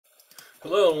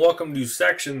Hello and welcome to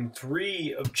section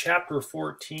 3 of chapter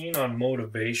 14 on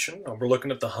motivation. We're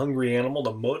looking at the hungry animal,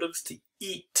 the motives to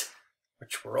eat,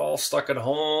 which we're all stuck at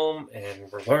home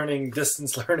and we're learning,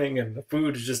 distance learning, and the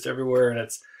food is just everywhere, and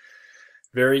it's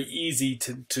very easy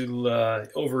to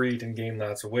overeat and gain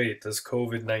lots of weight. This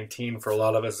COVID-19 for a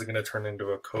lot of us is going to turn into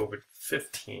a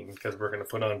COVID-15 because we're going to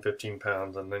put on 15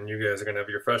 pounds, and then you guys are going to have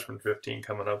your freshman 15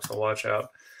 coming up, so watch out.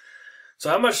 So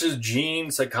how much does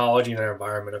gene, psychology, and our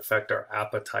environment affect our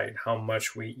appetite, how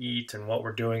much we eat, and what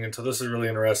we're doing? And so this is really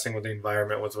interesting with the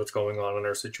environment, with what's going on in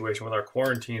our situation with our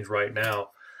quarantines right now.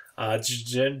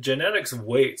 Genetics of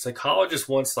weight. Psychologists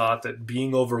once thought that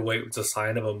being overweight was a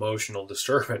sign of emotional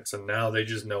disturbance, and now they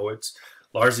just know it's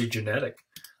largely genetic.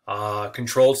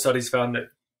 Controlled studies found that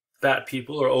fat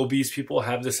people or obese people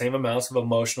have the same amounts of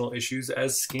emotional issues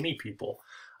as skinny people.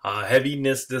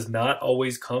 Heaviness does not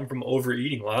always come from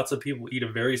overeating. Lots of people eat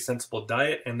a very sensible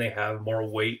diet and they have more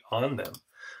weight on them.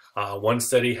 One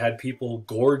study had people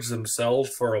gorge themselves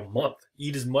for a month,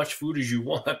 eat as much food as you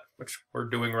want, which we're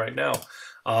doing right now.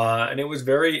 And it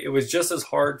was just as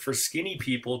hard for skinny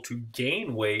people to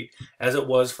gain weight as it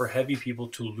was for heavy people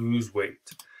to lose weight.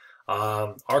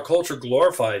 Our culture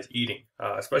glorifies eating,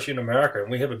 especially in America, and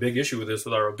we have a big issue with this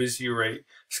with our obesity rate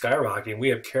skyrocketing. We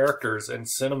have characters in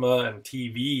cinema and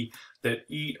TV that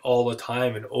eat all the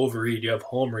time and overeat. You have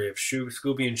Homer, you have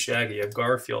Scooby and Shaggy, you have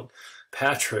Garfield,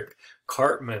 Patrick,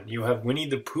 Cartman, you have Winnie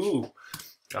the Pooh,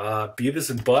 Beavis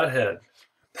and Butthead,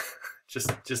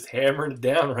 just hammering it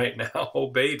down right now, oh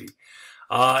baby.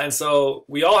 And so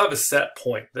we all have a set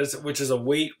point, which is a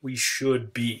weight we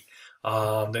should be.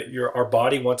 Our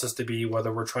body wants us to be,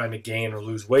 whether we're trying to gain or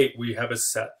lose weight. We have a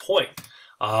set point.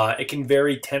 It can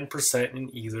vary 10% in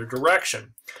either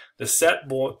direction. The set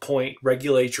point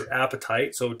regulates your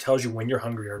appetite, so it tells you when you're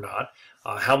hungry or not,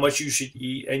 how much you should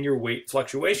eat, and your weight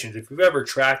fluctuations. If you've ever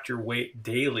tracked your weight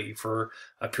daily for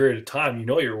a period of time, you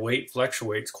know your weight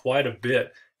fluctuates quite a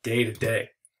bit day to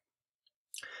day.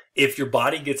 If your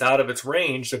body gets out of its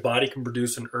range, the body can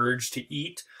produce an urge to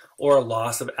eat or a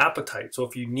loss of appetite. So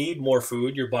if you need more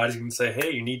food, your body's going to say,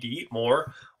 hey, you need to eat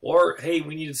more, or hey,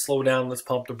 we need to slow down, let's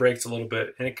pump the brakes a little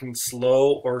bit. And it can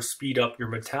slow or speed up your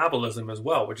metabolism as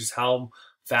well, which is how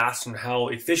fast and how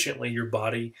efficiently your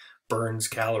body burns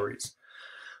calories.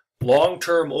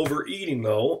 Long-term overeating,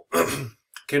 though,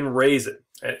 can raise it.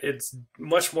 It's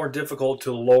much more difficult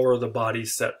to lower the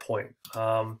body's set point.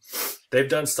 They've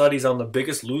done studies on The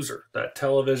Biggest Loser, that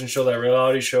television show, that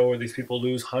reality show where these people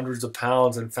lose hundreds of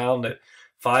pounds, and found that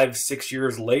 5-6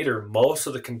 years later, most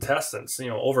of the contestants,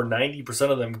 over 90%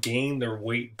 of them gain their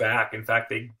weight back. In fact,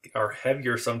 they are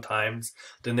heavier sometimes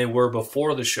than they were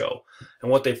before the show. And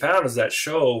what they found is that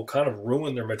show kind of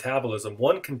ruined their metabolism.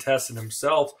 One contestant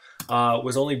himself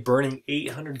was only burning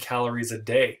 800 calories a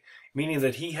day, meaning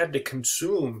that he had to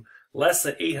consume less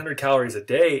than 800 calories a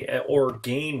day or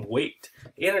gain weight.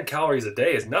 800 calories a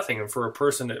day is nothing, and for a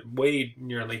person that weighed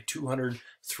nearly 200,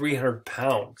 300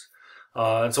 pounds.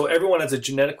 And so everyone has a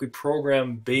genetically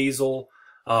programmed basal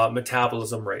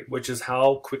metabolism rate, which is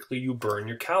how quickly you burn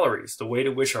your calories, the rate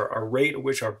at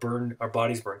which our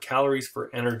bodies burn calories for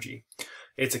energy.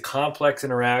 It's a complex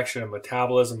interaction of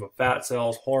metabolism of fat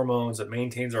cells, hormones that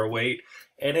maintains our weight,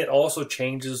 and it also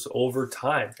changes over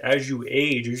time. As you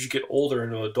age, as you get older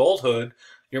into adulthood,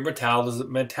 your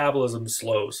metabolism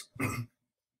slows.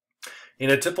 In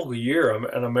a typical year,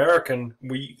 an American,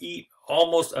 we eat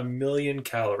almost 1 million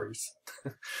calories.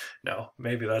 Now,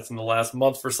 maybe that's in the last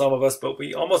month for some of us, but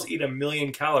we almost eat 1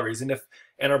 million calories. And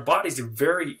our bodies are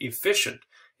very efficient.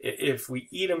 If we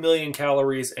eat 1 million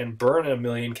calories and burn 1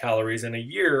 million calories in a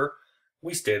year,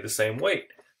 we stay the same weight.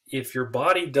 If your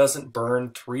body doesn't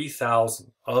burn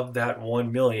 3,000 of that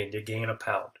 1 million, you gain a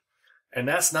pound. And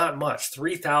that's not much.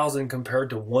 3,000 compared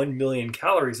to 1 million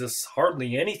calories is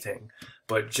hardly anything,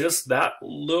 but just that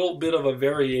little bit of a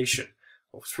variation.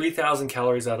 3,000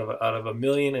 calories out of 1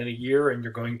 million in a year, and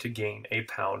you're going to gain a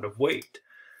pound of weight.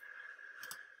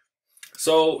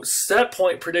 So set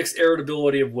point predicts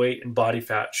irritability of weight, and body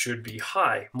fat should be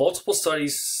high. Multiple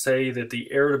studies say that the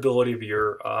irritability of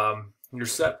your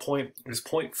set point is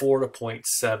 0.4 to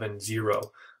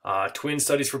 0.70. Twin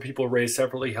studies for people raised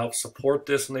separately help support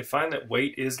this, and they find that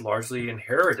weight is largely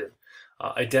inherited.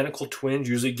 Identical twins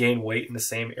usually gain weight in the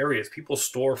same areas. People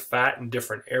store fat in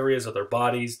different areas of their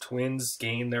bodies. Twins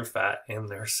gain their fat in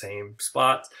their same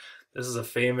spots. This is a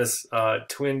famous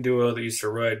twin duo that used to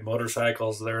ride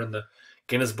motorcycles. They're in the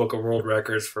Guinness Book of World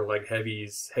Records for like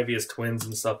heaviest twins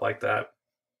and stuff like that.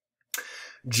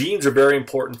 Genes are very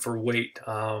important for weight.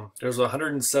 There's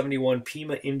 171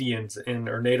 Pima Indians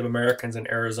or Native Americans in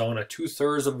Arizona.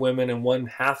 2/3 of women and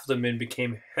 1/2 of the men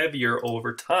became heavier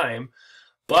over time.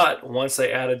 But once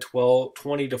they added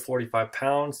 20 to 45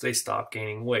 pounds, they stopped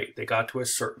gaining weight. They got to a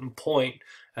certain point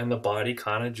and the body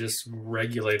kind of just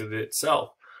regulated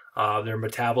itself. Their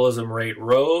metabolism rate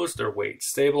rose, their weight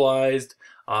stabilized,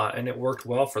 and it worked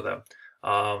well for them.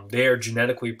 They are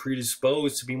genetically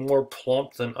predisposed to be more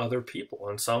plump than other people.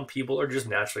 And some people are just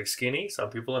naturally skinny. Some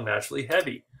people are naturally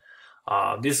heavy.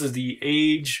 This is the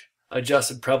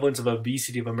age-adjusted prevalence of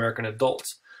obesity of American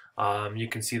adults. You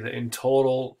can see that in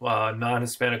total,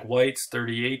 non-Hispanic whites,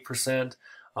 38%,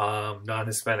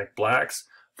 non-Hispanic blacks,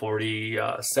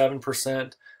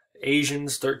 47%,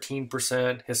 Asians,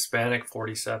 13%, Hispanic,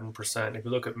 47%. If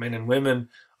you look at men and women,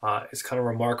 it's kind of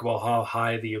remarkable how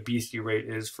high the obesity rate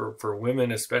is for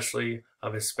women, especially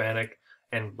of Hispanic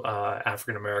and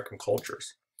African-American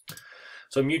cultures.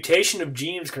 So mutation of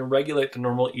genes can regulate the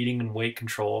normal eating and weight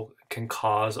control, can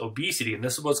cause obesity. And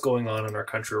this is what's going on in our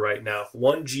country right now.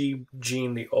 One gene,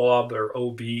 the OB or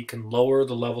OB, can lower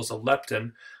the levels of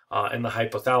leptin in the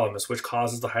hypothalamus, which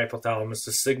causes the hypothalamus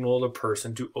to signal the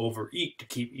person to overeat, to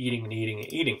keep eating and eating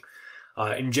and eating.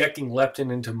 Injecting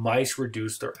leptin into mice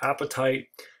reduced their appetite.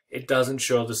 It doesn't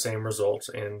show the same results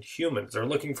in humans. They're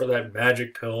looking for that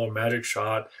magic pill or magic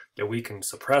shot that we can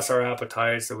suppress our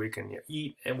appetites, that we can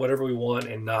eat and whatever we want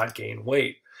and not gain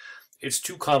weight. It's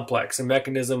too complex. The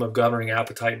mechanism of governing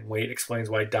appetite and weight explains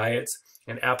why diets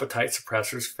and appetite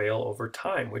suppressors fail over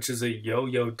time, which is a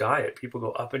yo-yo diet. People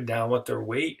go up and down with their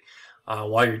weight.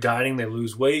 While you're dieting, they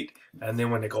lose weight. And then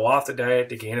when they go off the diet,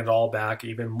 they gain it all back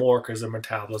even more because their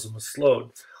metabolism is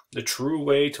slowed. The true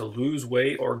way to lose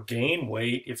weight or gain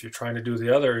weight, if you're trying to do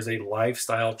the other, is a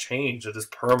lifestyle change that is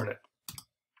permanent.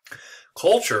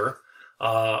 Culture,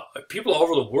 people all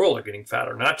over the world are getting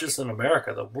fatter, not just in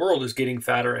America. The world is getting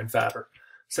fatter and fatter.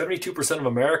 72% of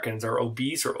Americans are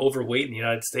obese or overweight in the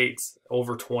United States,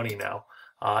 over 20 now.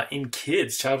 In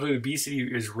kids, childhood obesity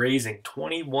is raising.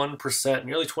 21%,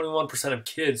 nearly 21% of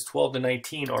kids 12 to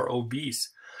 19 are obese.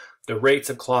 The rates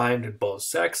have climbed in both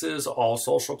sexes, all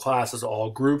social classes,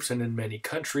 all groups, and in many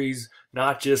countries,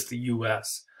 not just the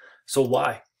U.S. So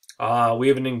why? We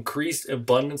have an increased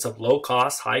abundance of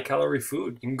low-cost, high-calorie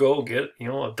food. You can go get,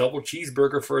 a double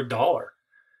cheeseburger for $1.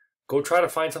 Go try to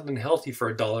find something healthy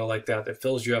for $1 like that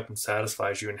fills you up and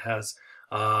satisfies you and has,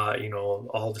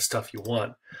 all the stuff you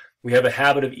want. We have a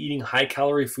habit of eating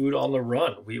high-calorie food on the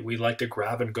run. We like to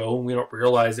grab and go, and we don't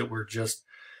realize that we're just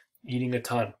eating a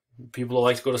ton. People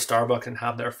like to go to Starbucks and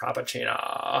have their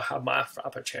frappuccino. Have my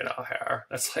frappuccino here.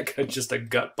 That's like just a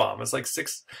gut bomb. It's like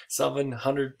 600,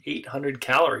 700, 800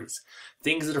 calories.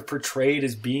 Things that are portrayed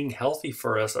as being healthy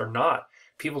for us are not.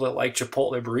 People that like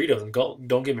Chipotle burritos, and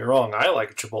don't get me wrong, I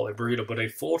like a Chipotle burrito, but a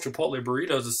full Chipotle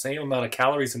burrito is the same amount of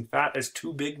calories and fat as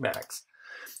 2 Big Macs.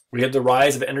 We have the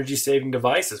rise of energy-saving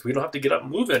devices. We don't have to get up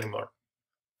and move anymore.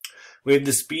 We have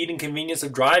the speed and convenience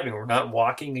of driving. We're not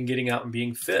walking and getting out and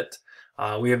being fit.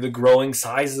 We have the growing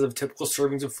sizes of typical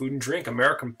servings of food and drink.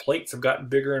 American plates have gotten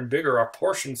bigger and bigger. Our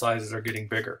portion sizes are getting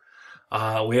bigger.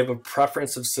 We have a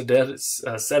preference of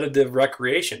sedative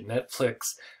recreation, Netflix,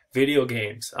 video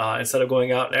games, instead of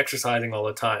going out and exercising all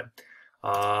the time.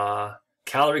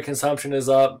 Calorie consumption is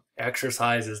up,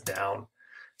 exercise is down.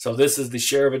 So this is the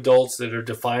share of adults that are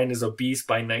defined as obese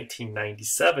by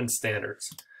 1997 standards.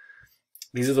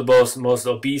 These are the most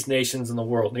obese nations in the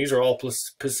world. These are all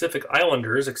Pacific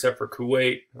Islanders, except for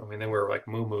Kuwait. I mean, they were like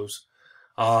moo-moos.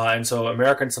 And so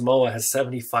American Samoa has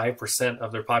 75%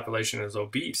 of their population is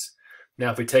obese.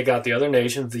 Now, if we take out the other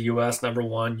nations, the U.S.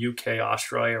 #1, UK,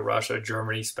 Australia, Russia,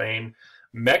 Germany, Spain,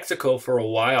 Mexico for a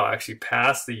while actually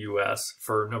passed the U.S.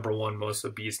 for #1 most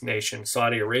obese nation.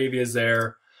 Saudi Arabia is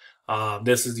there.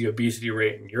 This is the obesity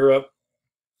rate in Europe.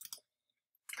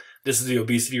 This is the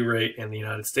obesity rate in the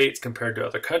United States compared to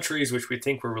other countries, which we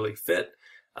think we're really fit.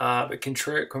 But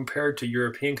compared to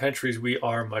European countries, we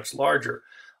are much larger.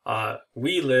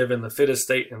 We live in the fittest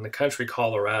state in the country,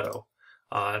 Colorado.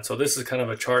 And so this is kind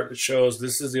of a chart that shows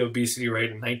this is the obesity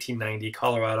rate in 1990,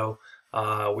 Colorado.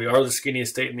 We are the skinniest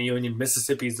state in the union.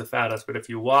 Mississippi is the fattest. But if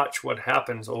you watch what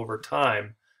happens over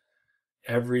time,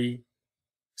 every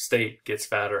state gets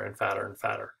fatter and fatter and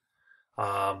fatter.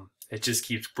 It just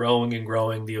keeps growing and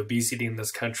growing, the obesity in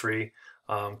this country.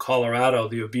 Colorado,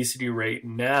 the obesity rate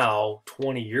now,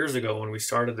 20 years ago when we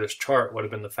started this chart, would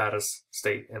have been the fattest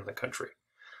state in the country.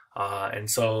 And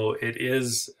so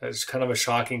it's kind of a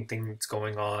shocking thing that's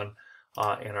going on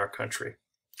in our country.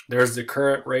 There's the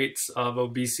current rates of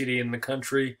obesity in the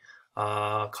country.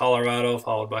 Colorado,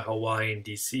 followed by Hawaii and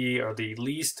DC, are the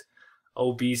least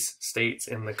obese states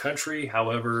in the country.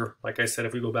 However, like I said,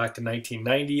 if we go back to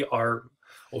 1990, our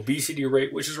obesity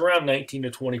rate, which is around 19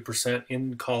 to 20%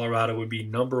 in Colorado, would be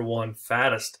 #1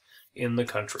 fattest in the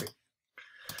country.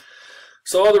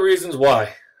 So all the reasons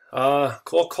why.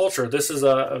 Culture. This is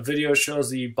a video shows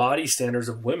the body standards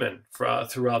of women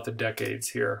throughout the decades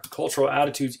here. Cultural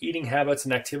attitudes, eating habits,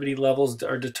 and activity levels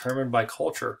are determined by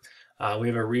culture. We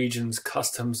have a region's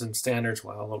customs and standards.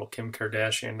 Wow, a little Kim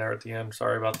Kardashian there at the end.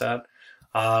 Sorry about that.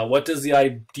 What does the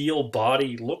ideal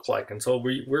body look like? And so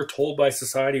we're told by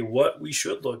society what we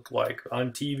should look like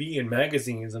on TV and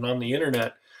magazines and on the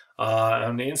internet,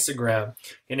 on Instagram.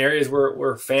 In areas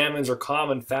where famines are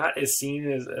common, fat is seen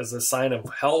as a sign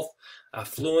of health,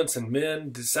 affluence in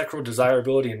men, sexual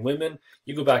desirability in women.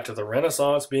 You go back to the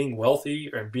Renaissance, being wealthy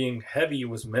and being heavy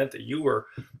was meant that you were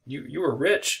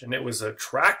rich, and it was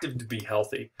attractive to be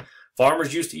healthy.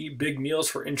 Farmers used to eat big meals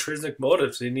for intrinsic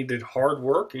motives. They needed hard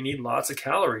work. You need lots of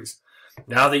calories.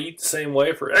 Now they eat the same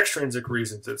way for extrinsic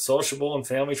reasons. It's sociable and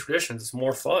family traditions. It's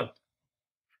more fun.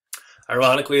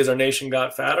 Ironically, as our nation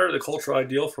got fatter, the cultural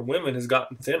ideal for women has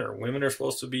gotten thinner. Women are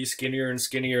supposed to be skinnier and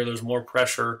skinnier. There's more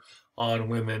pressure on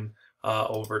women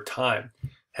over time.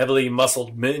 Heavily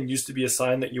muscled men used to be a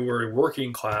sign that you were a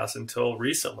working class until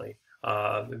recently.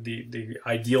 The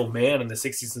ideal man in the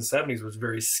 60s and 70s was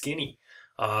very skinny.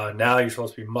 Now you're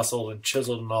supposed to be muscled and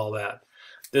chiseled and all that.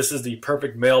 This is the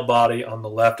perfect male body on the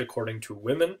left according to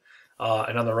women,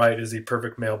 and on the right is the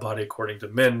perfect male body according to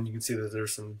men. You can see that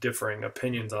there's some differing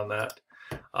opinions on that.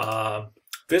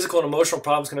 Physical and emotional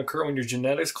problems can occur when your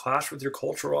genetics clash with your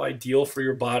cultural ideal for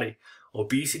your body.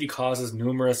 Obesity causes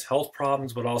numerous health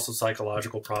problems, but also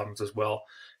psychological problems as well.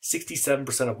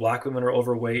 67% of black women are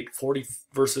overweight, 40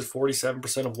 versus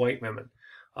 47% of white women.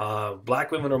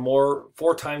 Black women are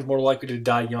 4 times more likely to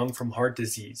die young from heart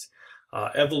disease.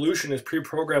 Evolution has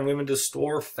pre-programmed women to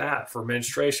store fat for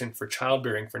menstruation, for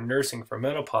childbearing, for nursing, for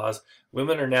menopause.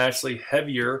 Women are naturally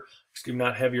heavier, excuse me,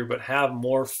 not heavier, but have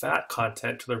more fat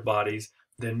content to their bodies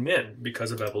than men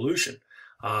because of evolution.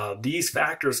 These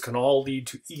factors can all lead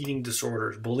to eating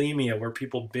disorders, bulimia, where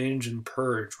people binge and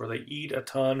purge, where they eat a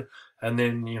ton and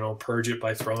then, purge it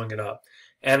by throwing it up.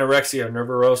 Anorexia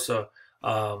nervosa,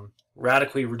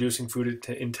 radically reducing food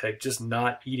intake, just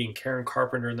not eating. Karen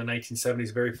Carpenter in the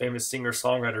 1970s, very famous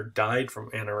singer-songwriter, died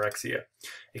from anorexia.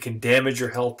 It can damage your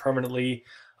health permanently.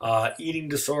 Eating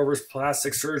disorders,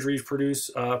 plastic surgeries,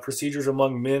 procedures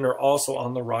among men are also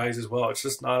on the rise as well. It's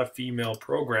just not a female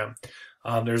program.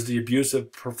 There's the abuse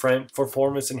of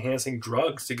performance-enhancing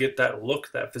drugs to get that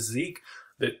look, that physique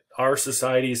that our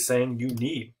society is saying you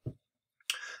need.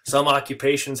 Some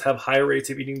occupations have high rates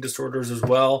of eating disorders as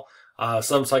well.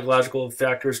 Some psychological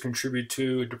factors contribute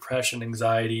to depression,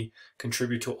 anxiety,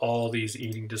 contribute to all these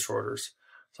eating disorders.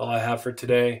 That's all I have for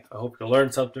today. I hope you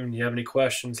learned something. If you have any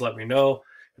questions, let me know.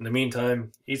 In the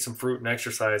meantime, eat some fruit and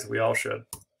exercise. We all should.